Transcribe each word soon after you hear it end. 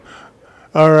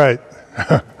All right.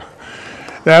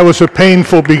 That was a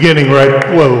painful beginning, right?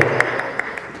 Whoa.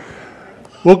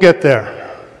 We'll get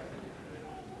there.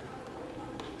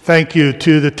 Thank you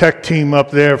to the tech team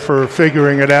up there for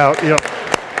figuring it out. Yep.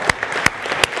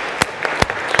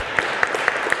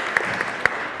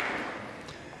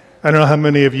 I don't know how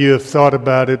many of you have thought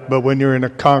about it, but when you're in a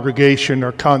congregation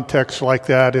or context like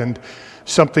that and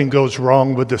something goes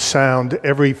wrong with the sound,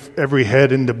 every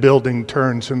head in the building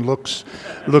turns and looks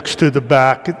to the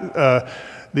back.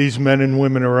 These men and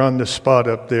women are on the spot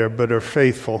up there, but are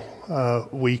faithful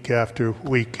week after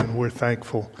week, and we're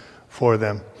thankful for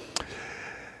them.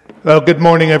 Well, good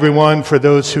morning, everyone. For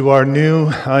those who are new,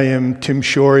 I am Tim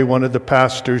Shorey, one of the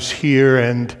pastors here,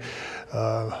 and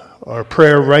our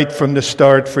prayer right from the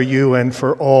start for you and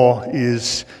for all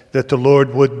is that the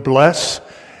Lord would bless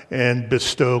and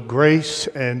bestow grace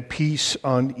and peace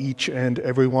on each and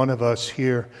every one of us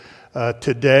here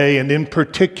today, and in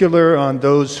particular on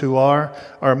those who are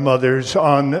our mothers.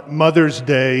 On Mother's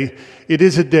Day, it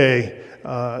is a day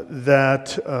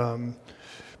that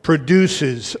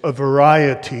produces a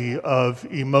variety of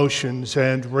emotions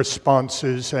and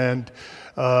responses and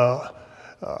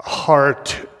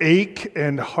heartache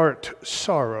and heart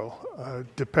sorrow,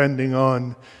 depending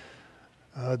on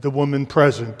the woman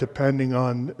present, depending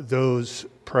on those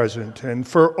present. And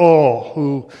for all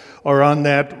who are on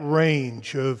that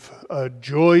range of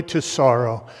joy to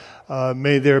sorrow,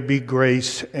 may there be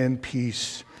grace and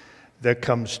peace that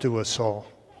comes to us all.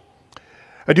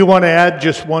 I do want to add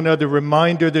just one other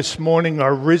reminder this morning.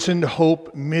 Our Risen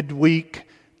Hope Midweek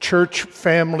Church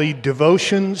Family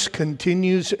Devotions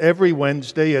continues every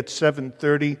Wednesday at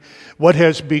 7:30. What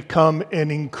has become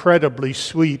an incredibly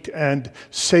sweet and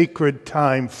sacred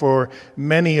time for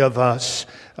many of us.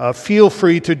 Feel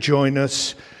free to join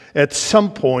us at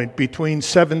some point between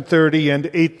 7:30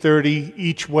 and 8:30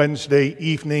 each Wednesday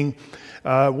evening.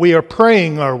 We are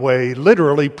praying our way,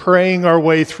 literally praying our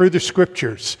way through the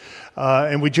Scriptures.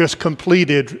 And we just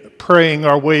completed praying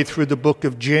our way through the book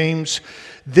of James.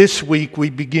 This week we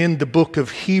begin the book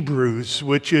of Hebrews,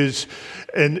 which is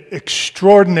an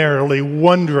extraordinarily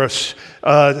wondrous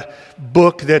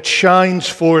book that shines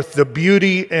forth the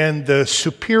beauty and the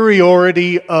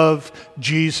superiority of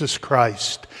Jesus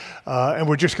Christ. And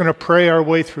we're just going to pray our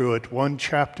way through it, one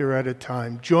chapter at a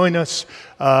time. Join us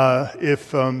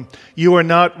if you are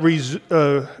not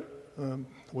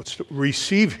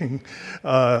receiving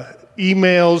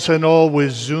emails and all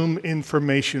with Zoom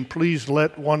information. Please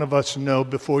let one of us know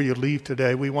before you leave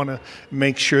today. We want to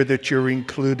make sure that you're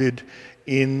included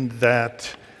in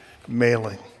that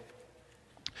mailing.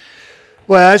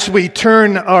 Well, as we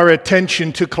turn our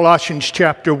attention to Colossians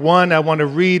chapter 1, I want to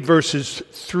read verses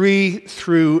 3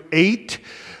 through 8.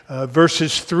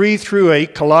 Verses 3 through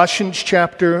 8, Colossians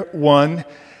chapter 1,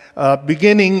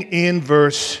 beginning in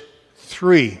verse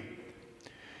 3.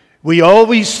 We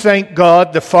always thank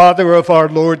God, the Father of our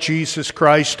Lord Jesus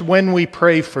Christ, when we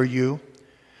pray for you,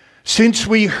 since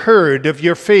we heard of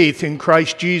your faith in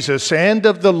Christ Jesus and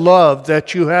of the love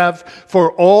that you have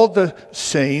for all the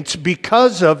saints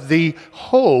because of the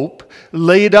hope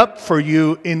laid up for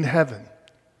you in heaven.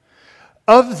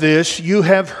 Of this you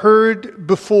have heard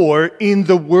before in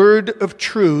the word of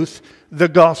truth, the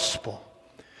gospel,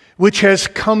 which has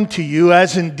come to you,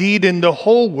 as indeed in the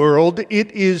whole world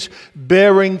it is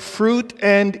bearing fruit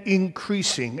and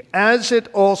increasing, as it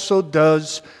also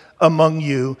does among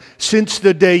you, since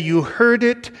the day you heard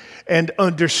it and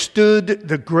understood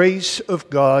the grace of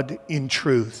God in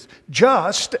truth,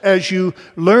 just as you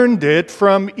learned it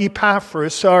from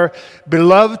Epaphras, our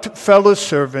beloved fellow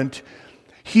servant.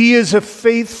 He is a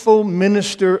faithful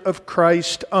minister of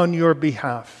Christ on your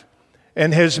behalf,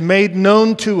 and has made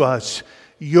known to us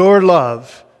your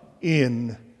love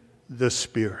in the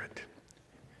Spirit.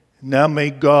 Now may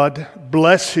God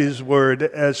bless His word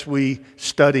as we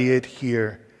study it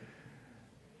here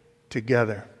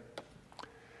together.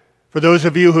 For those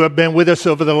of you who have been with us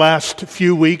over the last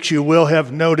few weeks, you will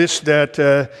have noticed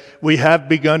that we have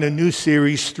begun a new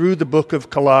series through the book of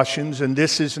Colossians, and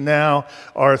this is now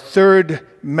our third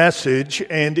message.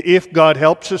 And if God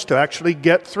helps us to actually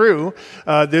get through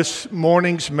this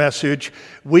morning's message,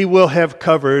 we will have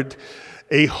covered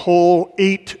a whole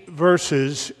 8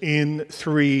 verses in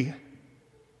 3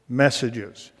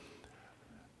 messages,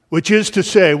 which is to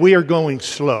say we are going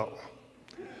slow.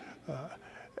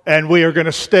 And we are going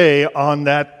to stay on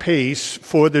that pace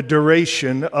for the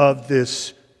duration of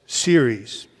this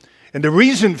series. And the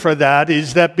reason for that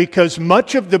is that because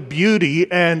much of the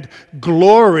beauty and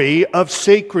glory of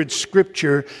sacred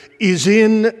Scripture is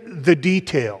in the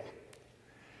detail.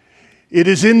 It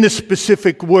is in the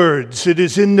specific words, it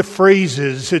is in the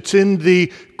phrases, it's in the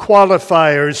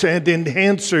qualifiers and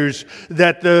enhancers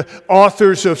that the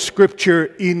authors of Scripture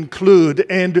include.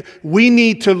 And we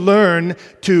need to learn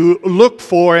to look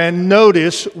for and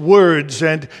notice words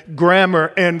and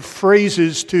grammar and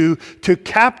phrases to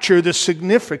capture the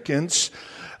significance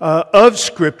of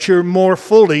Scripture more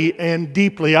fully and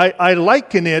deeply. I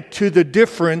liken it to the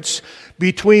difference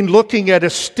between looking at a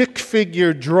stick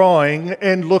figure drawing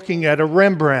and looking at a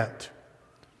Rembrandt.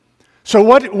 So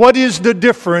what is the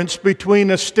difference between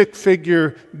a stick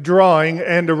figure drawing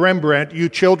and a Rembrandt? You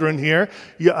children here,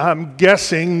 I'm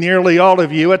guessing nearly all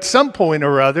of you at some point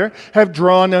or other have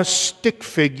drawn a stick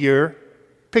figure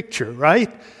picture,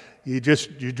 right? You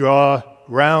draw a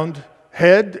round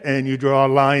head and you draw a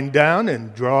line down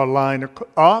and draw a line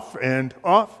off and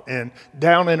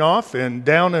down and off and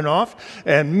down and off.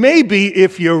 And maybe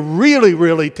if you're really,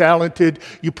 really talented,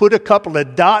 you put a couple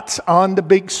of dots on the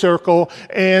big circle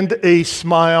and a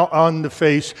smile on the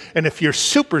face. And if you're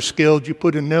super skilled, you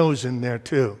put a nose in there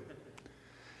too.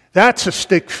 That's a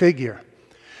stick figure.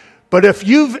 But if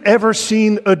you've ever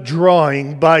seen a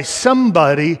drawing by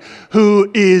somebody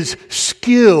who is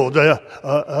skilled,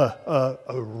 a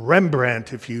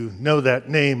Rembrandt, if you know that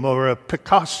name, or a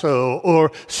Picasso,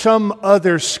 or some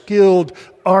other skilled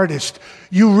artist,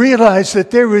 you realize that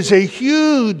there is a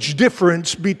huge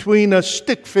difference between a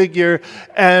stick figure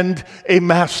and a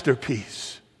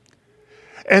masterpiece.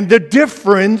 And the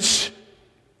difference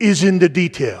is in the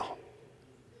detail.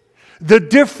 The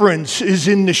difference is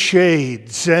in the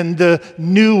shades and the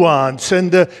nuance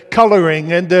and the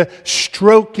coloring and the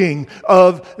stroking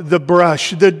of the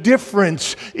brush. The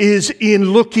difference is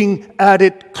in looking at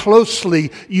it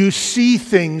closely. You see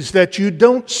things that you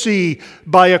don't see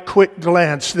by a quick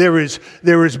glance. There is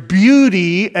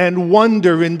beauty and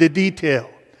wonder in the detail.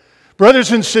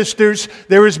 Brothers and sisters,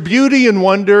 there is beauty and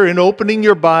wonder in opening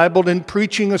your Bible and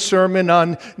preaching a sermon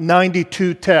on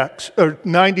 92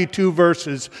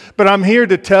 verses. But I'm here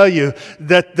to tell you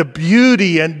that the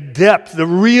beauty and depth, the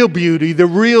real beauty, the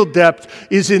real depth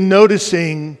is in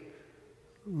noticing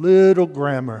little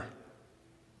grammar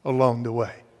along the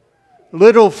way,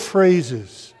 little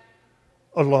phrases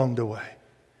along the way.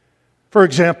 For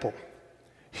example,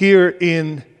 here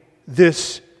in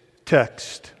this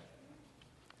text,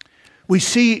 we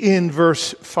see in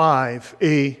verse 5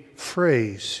 a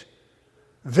phrase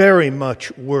very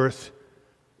much worth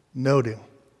noting.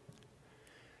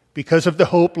 Because of the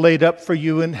hope laid up for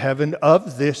you in heaven,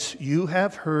 of this you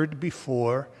have heard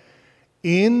before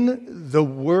in the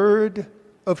word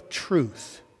of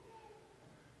truth,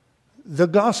 the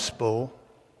gospel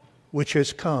which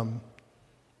has come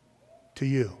to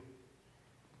you.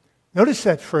 Notice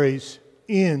that phrase,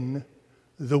 in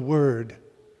the word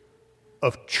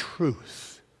of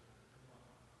truth.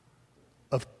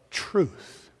 Of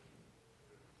truth.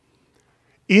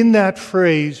 In that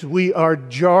phrase, we are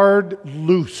jarred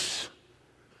loose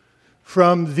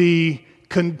from the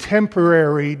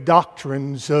contemporary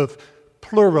doctrines of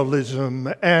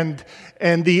pluralism and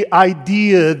the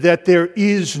idea that there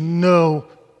is no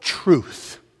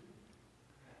truth.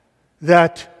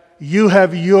 That you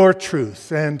have your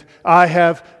truth, and I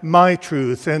have my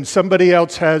truth, and somebody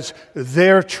else has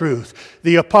their truth.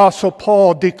 The Apostle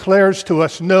Paul declares to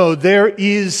us, no, there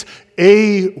is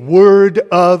a word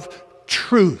of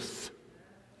truth.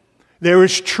 There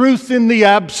is truth in the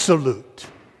absolute.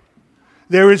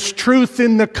 There is truth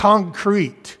in the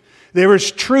concrete. There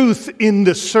is truth in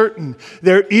the certain.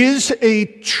 There is a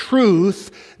truth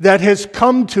that has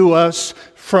come to us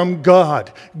from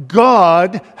God.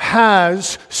 God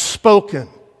has spoken.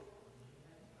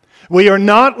 We are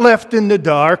not left in the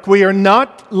dark. We are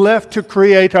not left to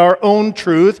create our own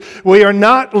truth. We are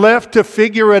not left to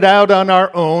figure it out on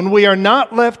our own. We are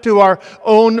not left to our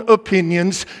own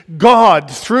opinions.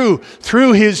 God, through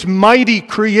His mighty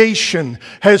creation,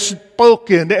 has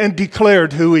spoken and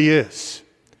declared who He is.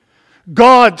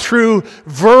 God, through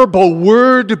verbal,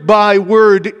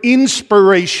 word-by-word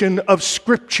inspiration of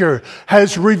Scripture,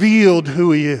 has revealed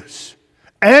who He is.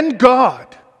 And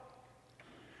God,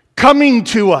 coming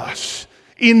to us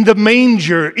in the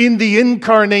manger, in the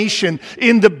incarnation,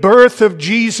 in the birth of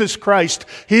Jesus Christ,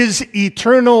 His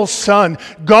eternal Son,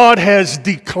 God has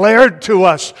declared to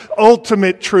us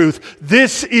ultimate truth.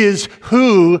 This is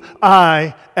who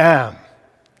I am.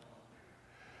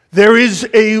 There is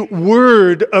a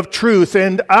word of truth,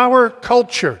 and our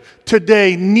culture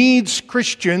today needs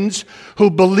Christians who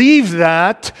believe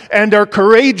that and are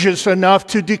courageous enough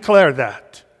to declare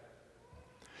that.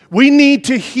 We need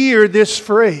to hear this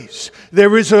phrase.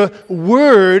 There is a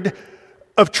word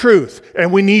of truth,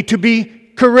 and we need to be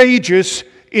courageous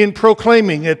in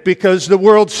proclaiming it, because the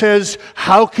world says,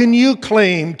 how can you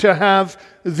claim to have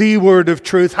the word of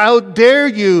truth? How dare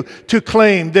you to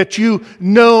claim that you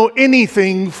know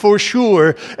anything for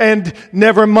sure, and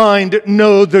never mind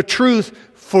know the truth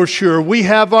for sure? We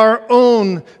have our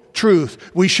own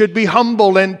truth. We should be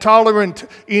humble and tolerant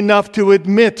enough to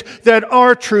admit that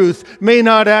our truth may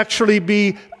not actually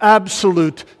be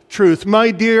absolute truth.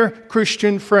 My dear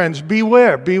Christian friends,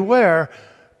 beware, beware,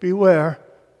 beware,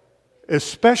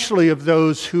 especially of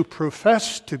those who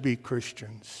profess to be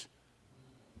Christians,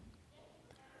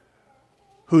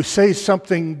 who say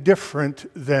something different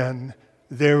than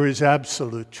there is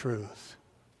absolute truth.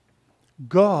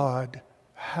 God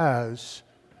has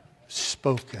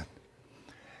spoken.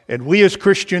 And we as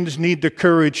Christians need the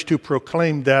courage to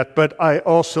proclaim that, but I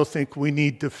also think we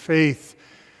need the faith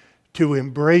to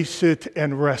embrace it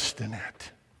and rest in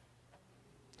it.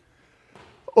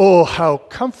 Oh, how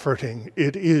comforting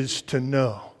it is to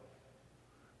know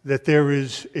that there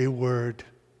is a word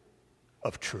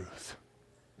of truth.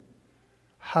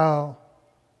 How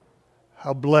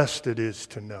blessed it is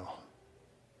to know.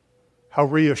 How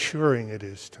reassuring it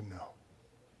is to know.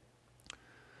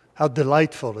 How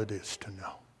delightful it is to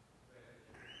know.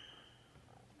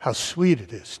 How sweet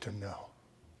it is to know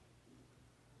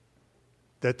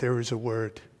that there is a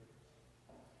word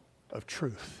of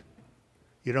truth.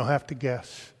 You don't have to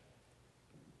guess.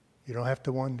 You don't have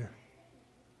to wonder.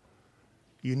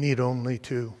 You need only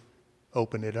to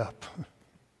open it up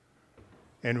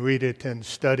and read it and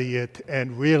study it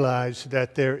and realize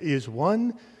that there is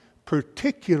one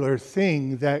particular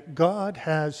thing that God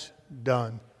has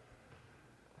done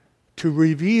to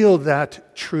reveal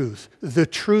that truth, the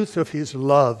truth of His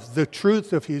love, the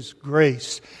truth of His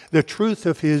grace, the truth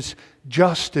of His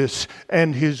justice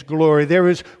and His glory. There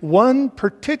is one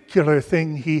particular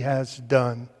thing He has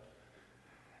done,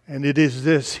 and it is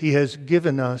this: He has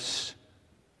given us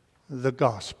the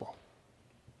gospel.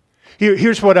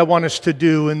 Here's what I want us to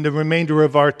do in the remainder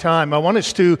of our time. I want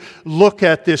us to look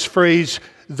at this phrase,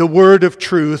 the word of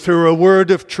truth, or a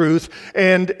word of truth,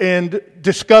 and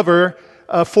discover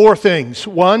four things.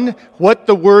 One, what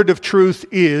the word of truth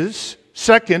is.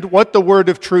 Second, what the word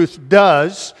of truth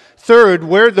does. Third,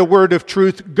 where the word of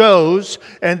truth goes.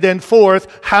 And then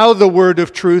fourth, how the word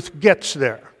of truth gets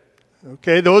there.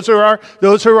 Okay, those are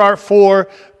our four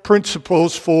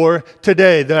principles for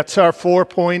today. That's our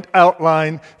 4-point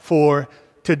outline for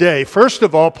today. First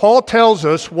of all, Paul tells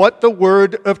us what the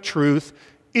word of truth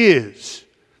is.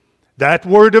 That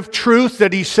word of truth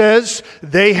that he says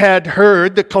they had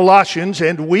heard, the Colossians,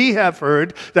 and we have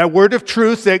heard, that word of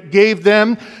truth that gave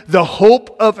them the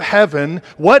hope of heaven.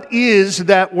 What is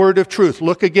that word of truth?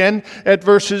 Look again at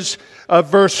verse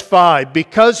 5.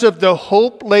 Because of the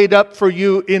hope laid up for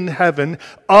you in heaven,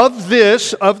 of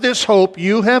this hope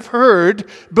you have heard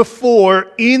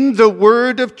before in the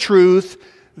word of truth,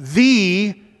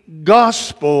 the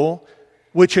gospel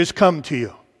which has come to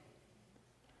you.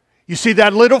 You see,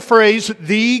 that little phrase,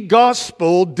 the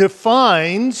gospel,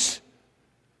 defines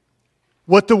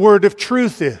what the word of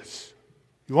truth is.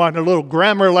 You want a little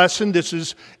grammar lesson? This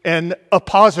is an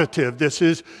appositive. This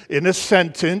is in a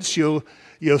sentence. You'll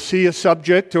see a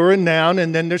subject or a noun,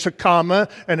 and then there's a comma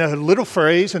and a little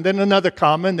phrase, and then another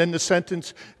comma, and then the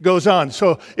sentence goes on.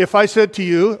 So if I said to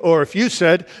you, or if you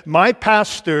said, my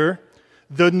pastor,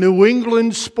 the New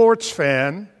England sports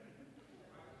fan,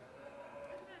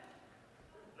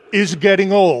 is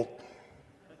getting old.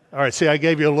 All right, see, I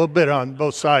gave you a little bit on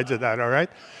both sides of that, all right?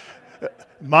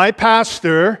 My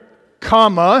pastor,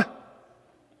 comma,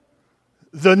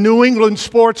 the New England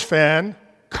sports fan,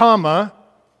 comma,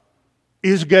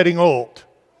 is getting old.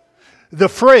 The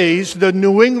phrase, the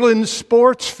New England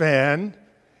sports fan,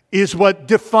 is what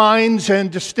defines and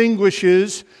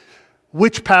distinguishes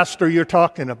which pastor you're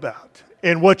talking about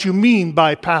and what you mean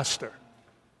by pastor.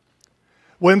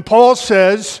 When Paul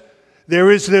says,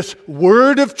 there is this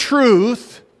word of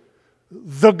truth,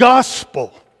 the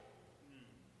gospel,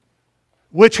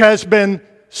 which has been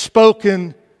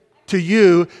spoken to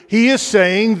you. He is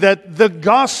saying that the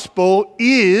gospel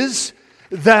is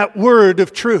that word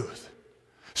of truth.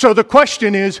 So the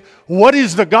question is, what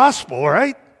is the gospel,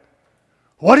 right?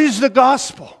 What is the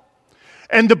gospel?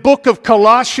 And the book of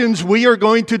Colossians, we are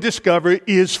going to discover,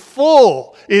 is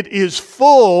full. It is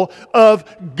full of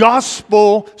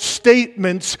gospel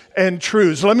statements and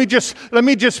truths. Let me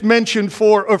just mention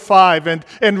 4 or 5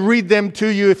 and read them to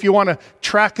you. If you want to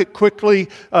track it quickly,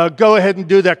 go ahead and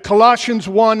do that. Colossians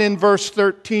 1 in verse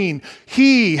 13.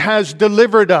 He has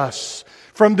delivered us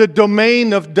from the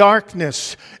domain of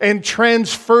darkness and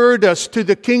transferred us to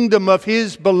the kingdom of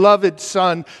His beloved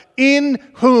Son, in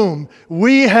whom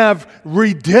we have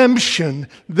redemption,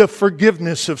 the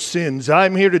forgiveness of sins.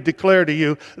 I'm here to declare to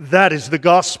you that is the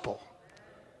gospel.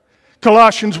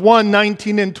 Colossians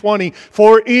 1:19 and 20,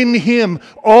 for in Him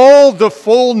all the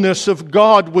fullness of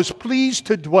God was pleased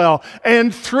to dwell,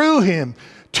 and through Him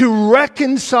to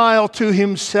reconcile to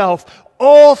Himself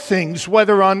all things,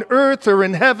 whether on earth or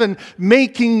in heaven,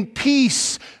 making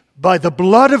peace by the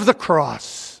blood of the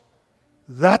cross.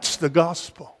 That's the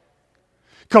gospel.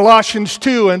 Colossians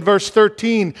 2 and verse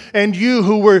 13, and you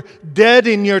who were dead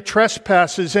in your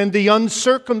trespasses and the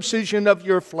uncircumcision of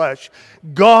your flesh,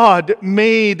 God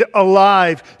made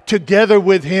alive together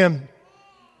with Him,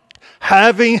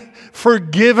 having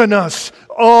forgiven us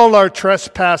all our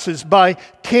trespasses by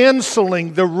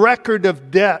canceling the record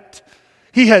of debt.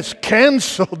 He has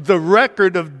canceled the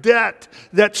record of debt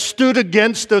that stood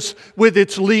against us with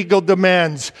its legal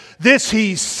demands. This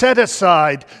He set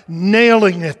aside,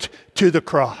 nailing it to the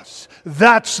cross.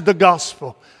 That's the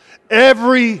gospel.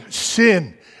 Every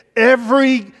sin,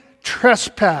 every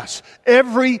trespass,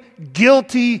 every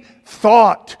guilty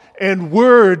thought and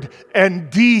word and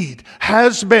deed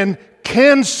has been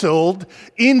canceled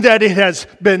in that it has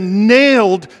been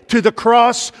nailed to the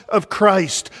cross of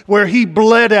Christ, where He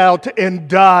bled out and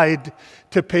died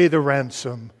to pay the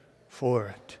ransom for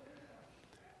it.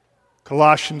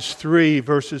 Colossians 3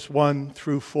 verses 1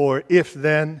 through 4. If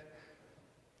then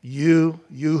you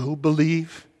who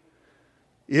believe,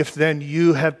 if then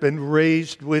you have been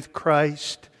raised with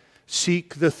Christ,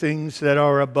 seek the things that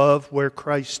are above where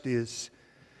Christ is,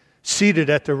 seated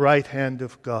at the right hand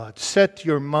of God. Set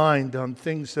your mind on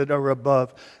things that are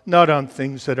above, not on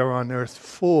things that are on earth.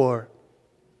 For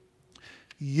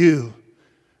you,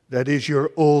 that is your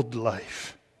old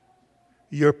life,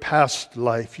 your past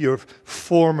life, your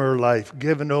former life,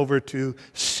 given over to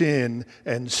sin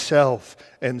and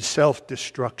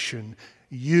self-destruction,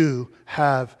 you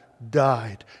have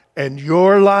died. And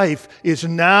your life is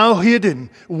now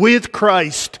hidden with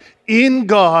Christ in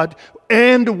God.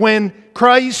 And when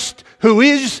Christ, who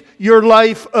is your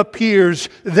life, appears,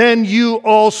 then you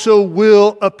also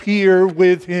will appear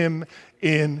with Him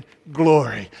in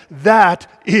glory. That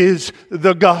is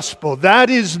the gospel. That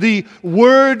is the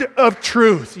word of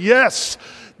truth. Yes,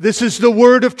 this is the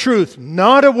word of truth,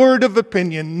 not a word of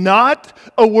opinion, not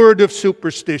a word of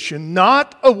superstition,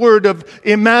 not a word of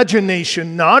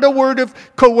imagination, not a word of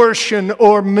coercion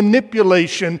or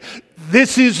manipulation.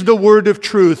 This is the word of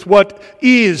truth. What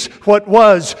is, what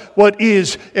was, what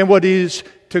is, and what is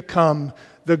to come.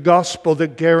 The gospel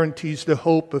that guarantees the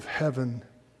hope of heaven,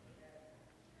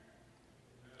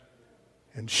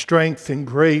 and strength and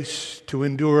grace to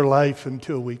endure life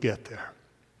until we get there,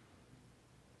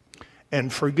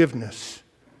 and forgiveness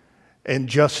and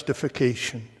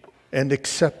justification and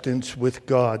acceptance with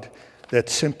God that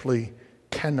simply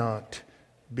cannot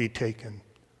be taken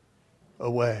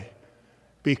away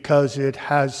because it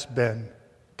has been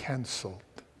canceled.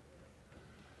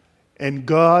 And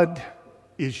God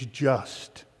is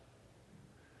just.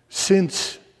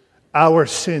 Since our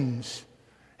sins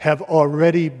have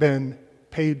already been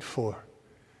paid for,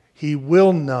 He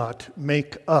will not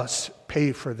make us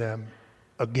pay for them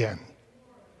again.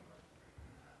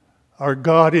 Our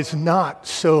God is not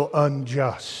so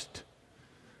unjust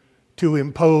to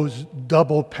impose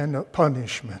double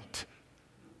punishment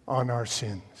on our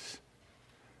sins.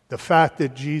 The fact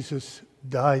that Jesus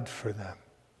died for them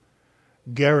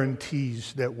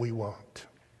guarantees that we won't.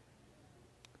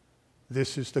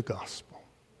 This is the gospel.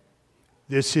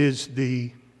 This is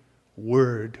the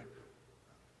word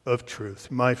of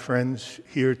truth. My friends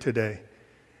here today,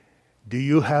 do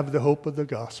you have the hope of the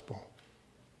gospel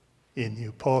in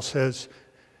you? Paul says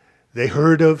they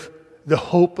heard of the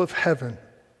hope of heaven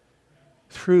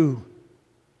through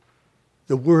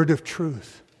the word of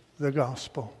truth, the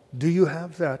gospel. Do you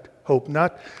have that hope?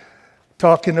 Not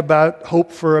talking about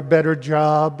hope for a better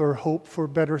job or hope for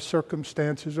better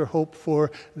circumstances or hope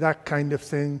for that kind of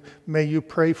thing. May you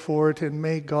pray for it and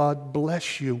may God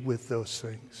bless you with those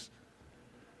things.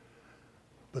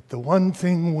 But the one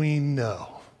thing we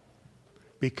know,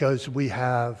 because we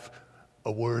have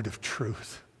a word of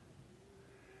truth,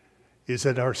 is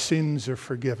that our sins are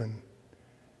forgiven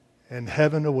and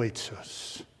heaven awaits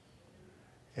us.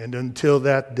 And until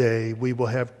that day, we will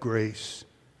have grace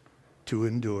to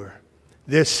endure.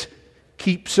 This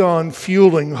keeps on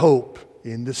fueling hope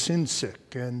in the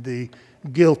sin-sick and the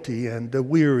guilty and the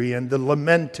weary and the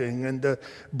lamenting and the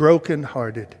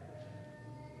brokenhearted.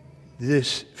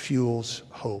 This fuels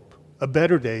hope. A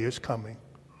better day is coming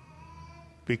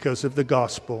because of the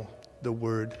gospel, the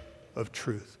word of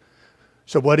truth.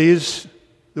 So what is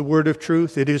the word of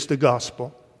truth? It is the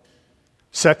gospel.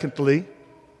 Secondly,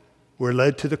 we're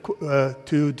led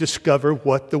to discover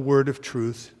what the word of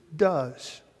truth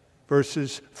does.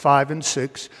 Verses 5 and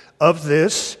 6, of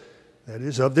this, that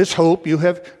is, of this hope you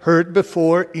have heard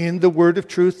before in the word of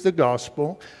truth, the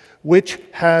gospel, which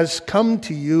has come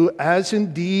to you, as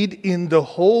indeed in the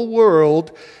whole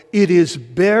world it is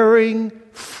bearing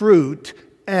fruit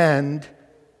and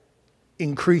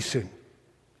increasing,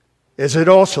 as it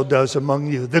also does among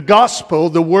you. The gospel,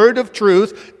 the word of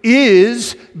truth,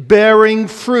 is bearing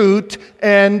fruit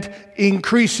and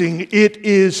increasing. It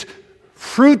is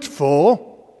fruitful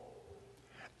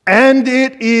and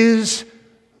it is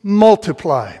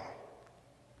multiplying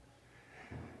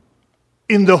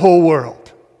in the whole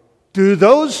world. Do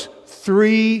those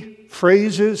three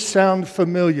phrases sound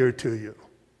familiar to you?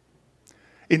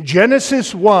 In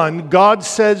Genesis 1, God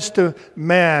says to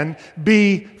man,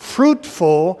 be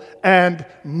fruitful and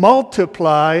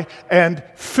multiply and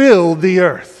fill the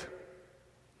earth.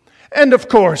 And of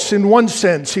course, in one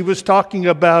sense, he was talking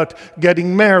about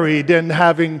getting married and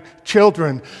having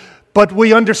children. But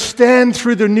we understand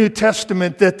through the New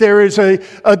Testament that there is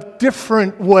a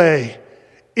different way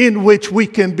in which we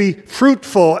can be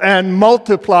fruitful and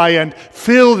multiply and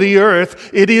fill the earth.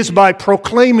 It is by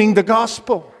proclaiming the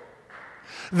gospel.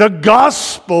 The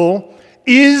gospel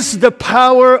is the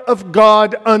power of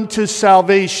God unto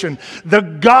salvation. The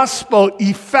gospel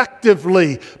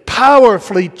effectively,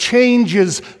 powerfully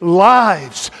changes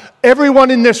lives. Everyone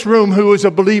in this room who is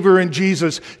a believer in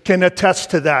Jesus can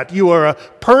attest to that. You are a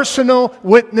personal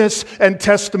witness and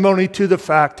testimony to the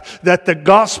fact that the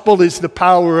gospel is the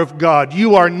power of God.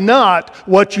 You are not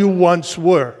what you once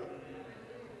were.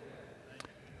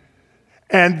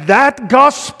 And that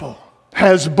gospel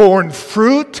has borne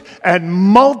fruit and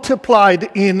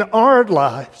multiplied in our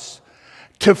lives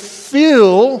to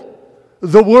fill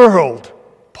the world,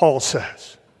 Paul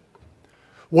says.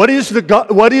 What is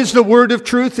the word of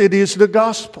truth? It is the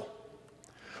gospel.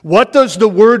 What does the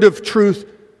word of truth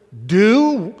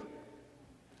do?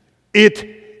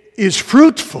 It is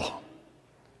fruitful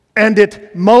and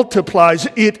it multiplies.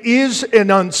 It is an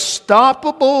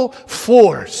unstoppable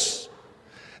force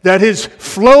that is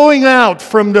flowing out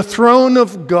from the throne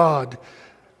of God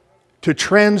to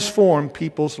transform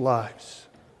people's lives.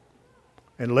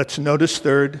 And let's notice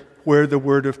third, where the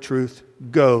word of truth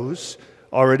goes.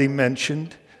 Already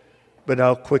mentioned, but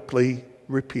I'll quickly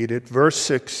repeat it. Verse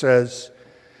 6 says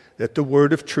that the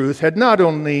word of truth had not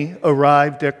only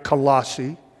arrived at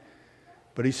Colossae,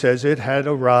 but he says it had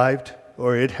arrived,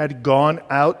 or it had gone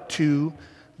out to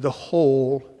the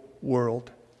whole world.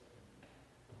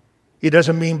 He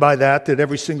doesn't mean by that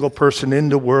every single person in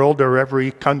the world or every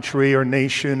country or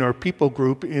nation or people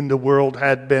group in the world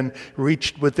had been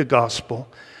reached with the gospel,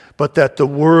 but that the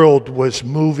world was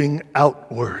moving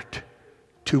outward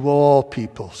to all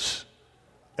peoples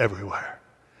everywhere.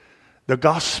 The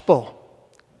gospel,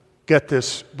 get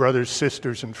this, brothers,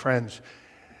 sisters, and friends,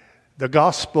 the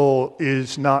gospel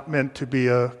is not meant to be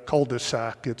a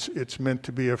cul-de-sac. It's meant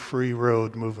to be a free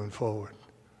road moving forward.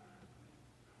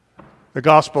 The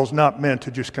gospel is not meant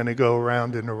to just kind of go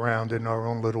around and around in our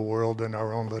own little world, in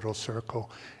our own little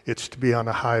circle. It's to be on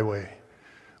a highway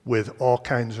with all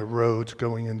kinds of roads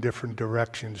going in different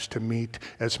directions to meet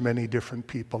as many different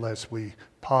people as we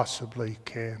possibly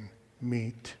can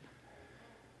meet.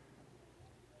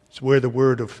 It's where the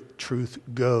word of truth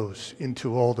goes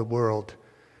into all the world.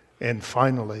 And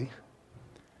finally,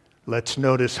 let's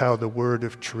notice how the word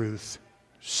of truth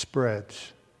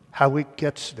spreads, how it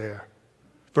gets there.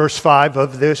 Verse 5,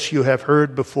 of this you have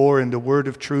heard before in the word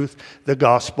of truth, the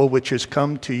gospel, which has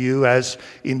come to you, as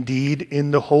indeed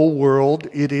in the whole world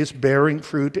it is bearing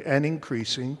fruit and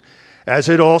increasing, as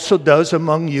it also does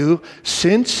among you,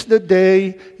 since the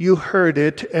day you heard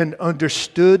it and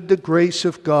understood the grace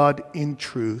of God in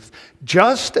truth,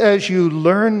 just as you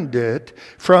learned it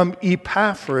from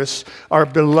Epaphras, our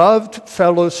beloved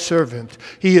fellow servant.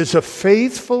 He is a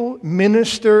faithful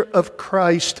minister of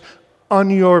Christ on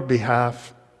your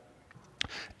behalf,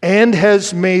 and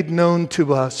has made known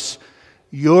to us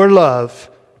your love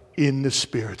in the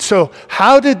Spirit. So,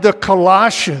 how did the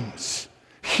Colossians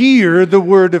hear the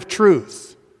word of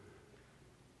truth?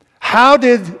 How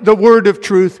did the word of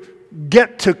truth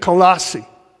get to Colossae?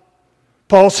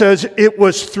 Paul says it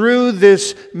was through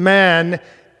this man,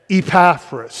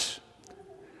 Epaphras,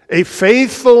 a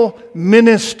faithful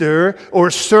minister or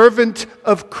servant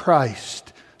of Christ.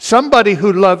 Somebody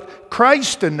who loved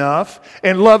Christ enough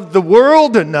and loved the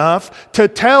world enough to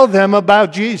tell them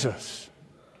about Jesus.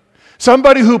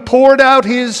 Somebody who poured out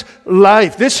his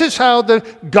life. This is how the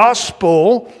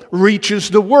gospel reaches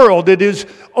the world. It is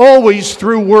always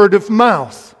through word of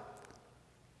mouth.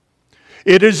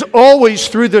 It is always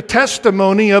through the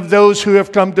testimony of those who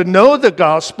have come to know the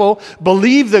gospel,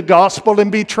 believe the gospel,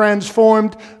 and be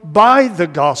transformed by the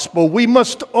gospel. We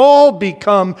must all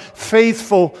become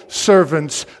faithful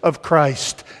servants of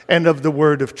Christ and of the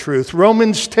word of truth.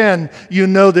 Romans 10, you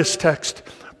know this text,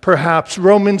 perhaps.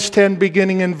 Romans 10,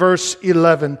 beginning in verse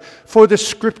 11. For the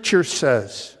scripture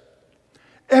says,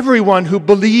 everyone who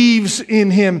believes in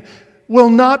him will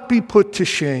not be put to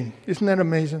shame. Isn't that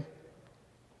amazing?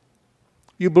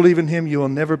 You believe in him, you will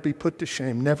never be put to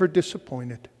shame, never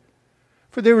disappointed.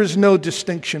 For there is no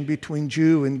distinction between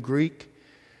Jew and Greek.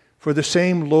 For the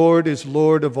same Lord is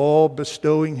Lord of all,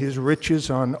 bestowing his riches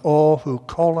on all who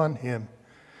call on him.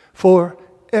 For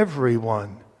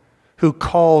everyone who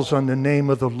calls on the name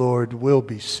of the Lord will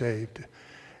be saved.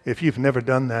 If you've never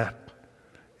done that,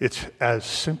 it's as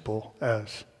simple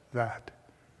as that.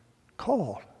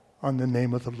 Call on the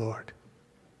name of the Lord,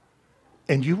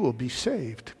 and you will be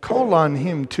saved. Call on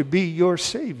him to be your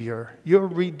Savior, your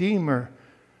Redeemer,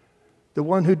 the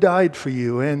one who died for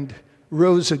you and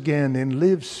rose again and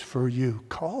lives for you.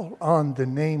 Call on the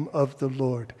name of the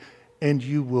Lord, and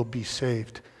you will be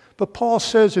saved. But Paul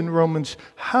says in Romans,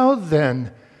 how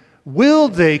then will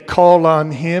they call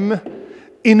on him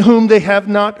in whom they have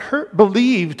not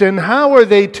believed? And how are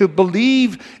they to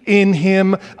believe in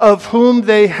him of whom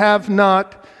they have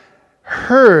not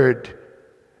heard?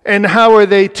 And how are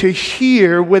they to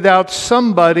hear without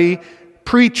somebody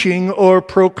preaching or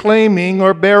proclaiming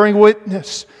or bearing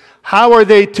witness? How are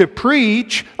they to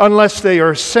preach unless they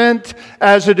are sent?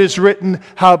 As it is written,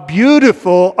 how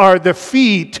beautiful are the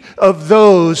feet of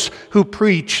those who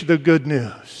preach the good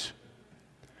news.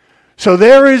 So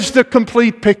there is the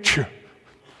complete picture.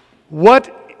 What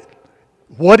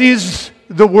is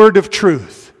the word of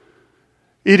truth?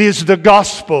 It is the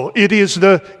gospel. It is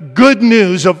the good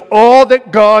news of all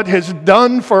that God has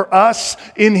done for us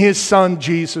in his Son,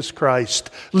 Jesus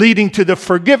Christ, leading to the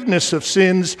forgiveness of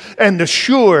sins and the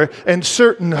sure and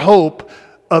certain hope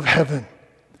of heaven.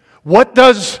 What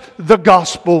does the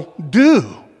gospel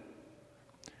do?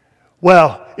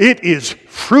 Well, it is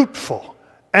fruitful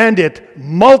and it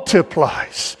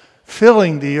multiplies,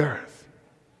 filling the earth.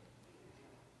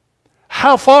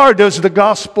 How far does the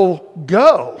gospel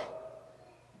go?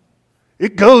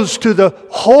 It goes to the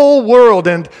whole world,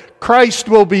 and Christ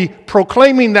will be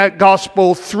proclaiming that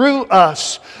gospel through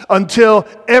us until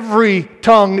every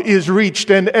tongue is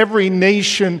reached and every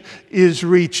nation is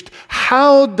reached.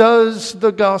 How does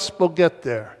the gospel get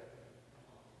there?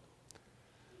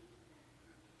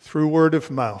 Through word of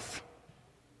mouth.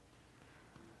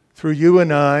 Through you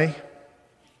and I,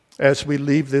 as we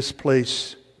leave this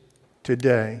place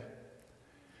today,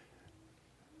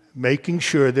 making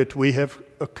sure that we have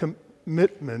a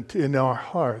commitment in our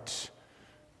hearts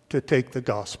to take the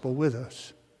gospel with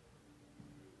us.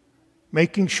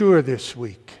 Making sure this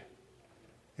week,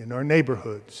 in our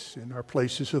neighborhoods, in our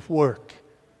places of work,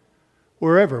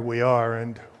 wherever we are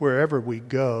and wherever we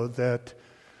go, that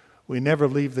we never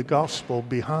leave the gospel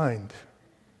behind.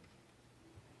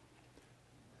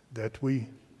 That we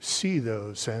see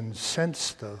those and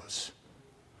sense those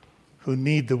who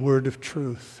need the word of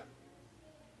truth.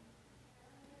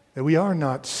 That we are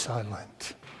not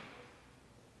silent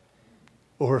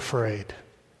or afraid.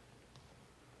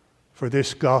 For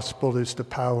this gospel is the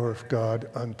power of God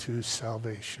unto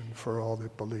salvation for all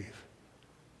that believe.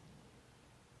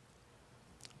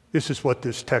 This is what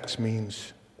this text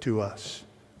means to us.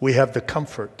 We have the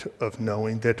comfort of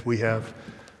knowing that we have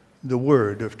the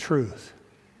word of truth.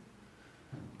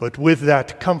 But with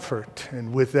that comfort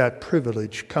and with that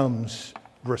privilege comes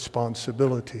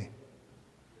responsibility.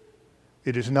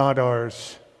 It is not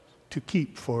ours to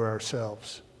keep for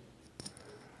ourselves.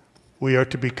 We are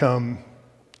to become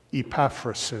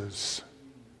Epaphrases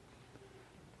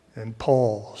and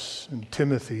Pauls and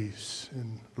Timothys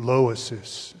and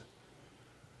Loises.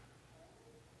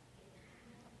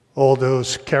 All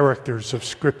those characters of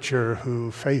Scripture who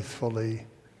faithfully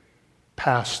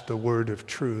pass the word of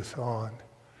truth on.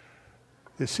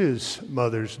 This is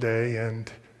Mother's Day,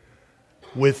 and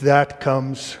with that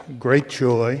comes great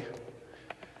joy.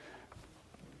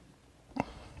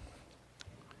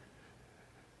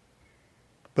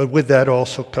 But with that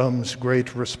also comes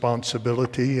great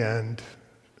responsibility and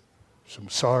some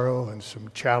sorrow and some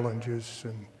challenges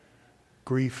and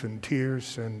grief and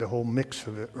tears and the whole mix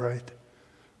of it, right?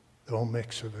 The whole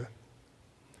mix of it.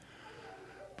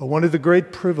 But one of the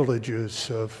great privileges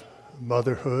of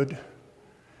motherhood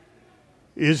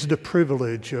is the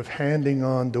privilege of handing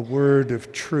on the word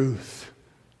of truth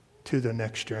to the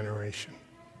next generation.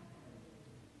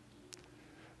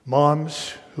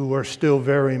 Moms who are still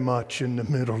very much in the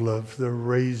middle of the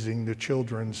raising the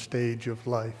children stage of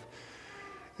life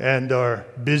and are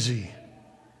busy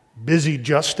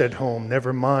just at home,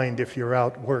 never mind if you're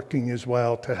out working as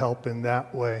well to help in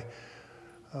that way.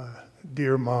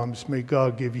 Dear moms, may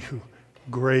God give you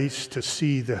grace to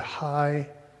see the high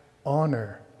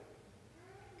honor,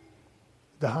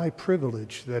 the high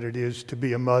privilege that it is to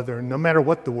be a mother, no matter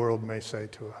what the world may say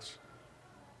to us.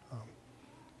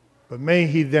 But may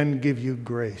He then give you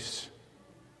grace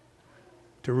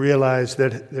to realize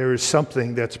that there is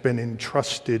something that's been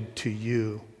entrusted to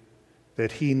you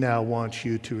that He now wants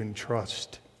you to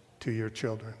entrust to your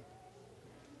children.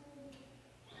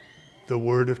 The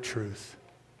word of truth,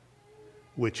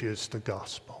 which is the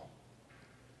gospel.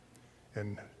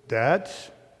 And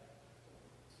dads,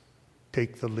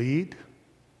 take the lead,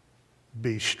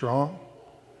 be strong,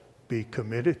 be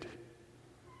committed,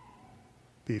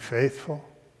 be faithful.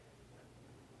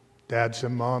 Dads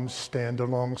and moms stand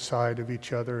alongside of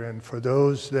each other, and for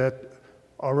those that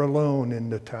are alone in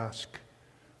the task,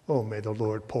 oh, may the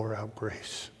Lord pour out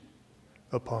grace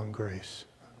upon grace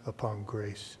upon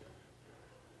grace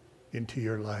into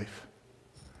your life.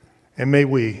 And may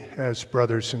we, as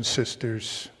brothers and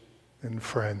sisters and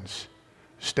friends,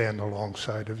 stand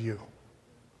alongside of you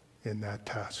in that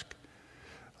task.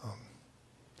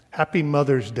 Happy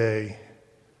Mother's Day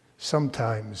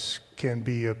sometimes can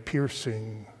be a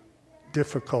piercing,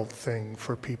 difficult thing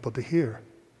for people to hear.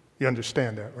 You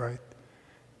understand that, right?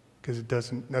 Because it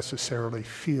doesn't necessarily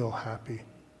feel happy.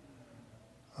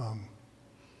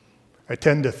 I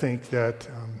tend to think that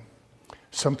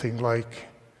something like,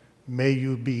 may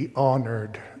you be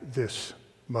honored this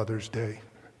Mother's Day,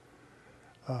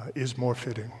 is more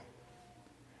fitting.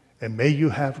 And may you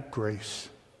have grace,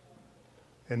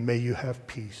 and may you have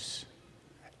peace,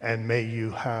 and may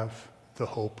you have the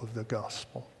hope of the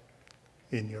gospel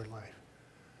in your life.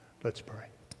 Let's pray.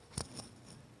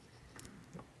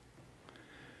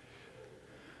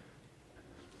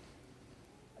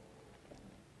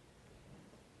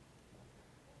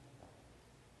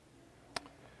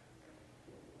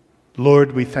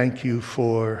 Lord, we thank you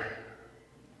for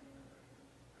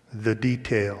the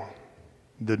detail,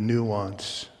 the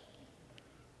nuance,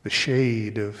 the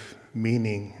shade of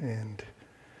meaning and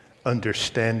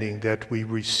understanding that we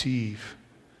receive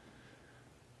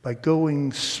by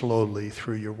going slowly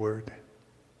through your word.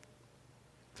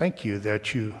 Thank you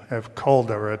that you have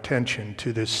called our attention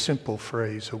to this simple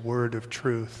phrase, a word of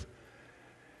truth,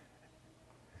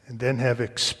 and then have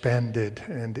expanded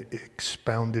and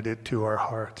expounded it to our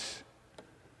hearts.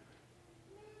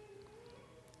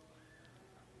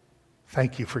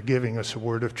 Thank you for giving us a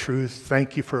word of truth.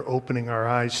 Thank you for opening our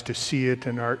eyes to see it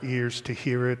and our ears to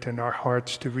hear it and our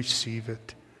hearts to receive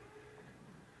it.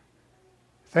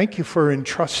 Thank you for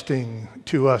entrusting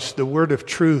to us the word of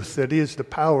truth that is the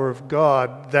power of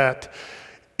God that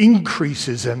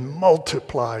increases and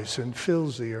multiplies and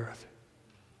fills the earth.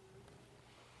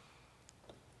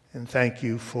 And thank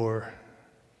you for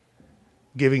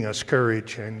giving us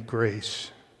courage and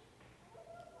grace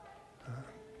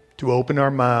to open our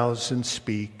mouths and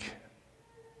speak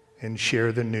and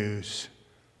share the news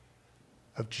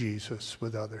of Jesus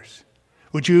with others.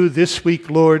 Would you this week,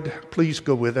 Lord, please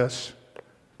go with us?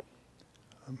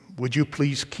 Would you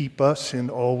please keep us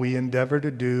in all we endeavor to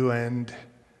do and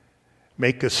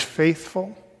make us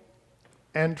faithful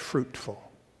and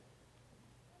fruitful?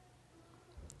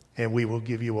 And we will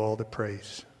give you all the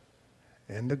praise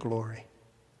and the glory.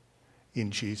 In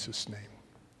Jesus' name,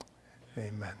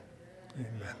 amen.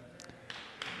 Amen.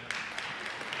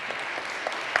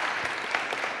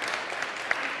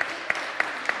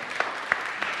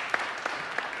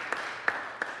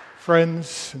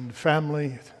 Friends and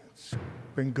family, it's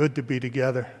been good to be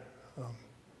together.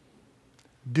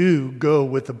 Do go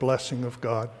with the blessing of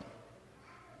God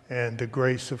and the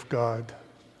grace of God,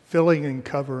 filling and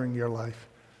covering your life.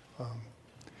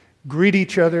 Greet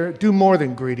each other. Do more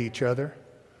than greet each other.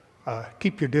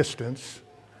 Keep your distance.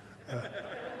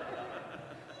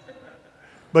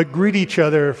 But greet each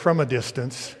other from a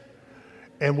distance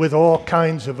and with all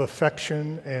kinds of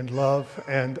affection and love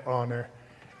and honor.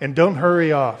 And don't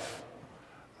hurry off.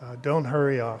 Don't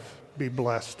hurry off. Be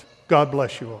blessed. God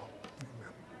bless you all.